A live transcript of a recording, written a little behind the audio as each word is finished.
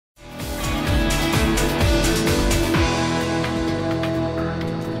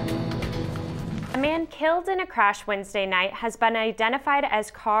killed in a crash Wednesday night has been identified as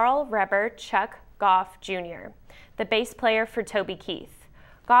Carl Reber Goff Jr., the bass player for Toby Keith.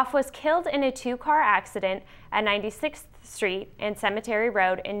 Goff was killed in a two-car accident at 96th Street and Cemetery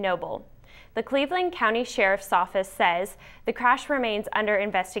Road in Noble. The Cleveland County Sheriff's Office says the crash remains under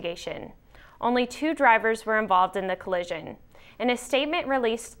investigation. Only 2 drivers were involved in the collision. In a statement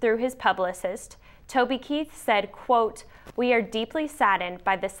released through his publicist, Toby Keith said, quote, "We are deeply saddened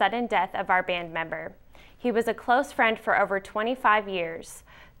by the sudden death of our band member. He was a close friend for over 25 years,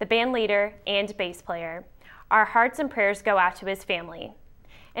 the band leader and bass player. Our hearts and prayers go out to his family."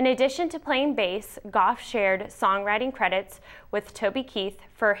 In addition to playing bass, Goff shared songwriting credits with Toby Keith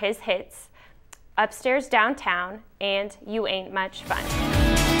for his hits Upstairs Downtown and You Ain't Much Fun.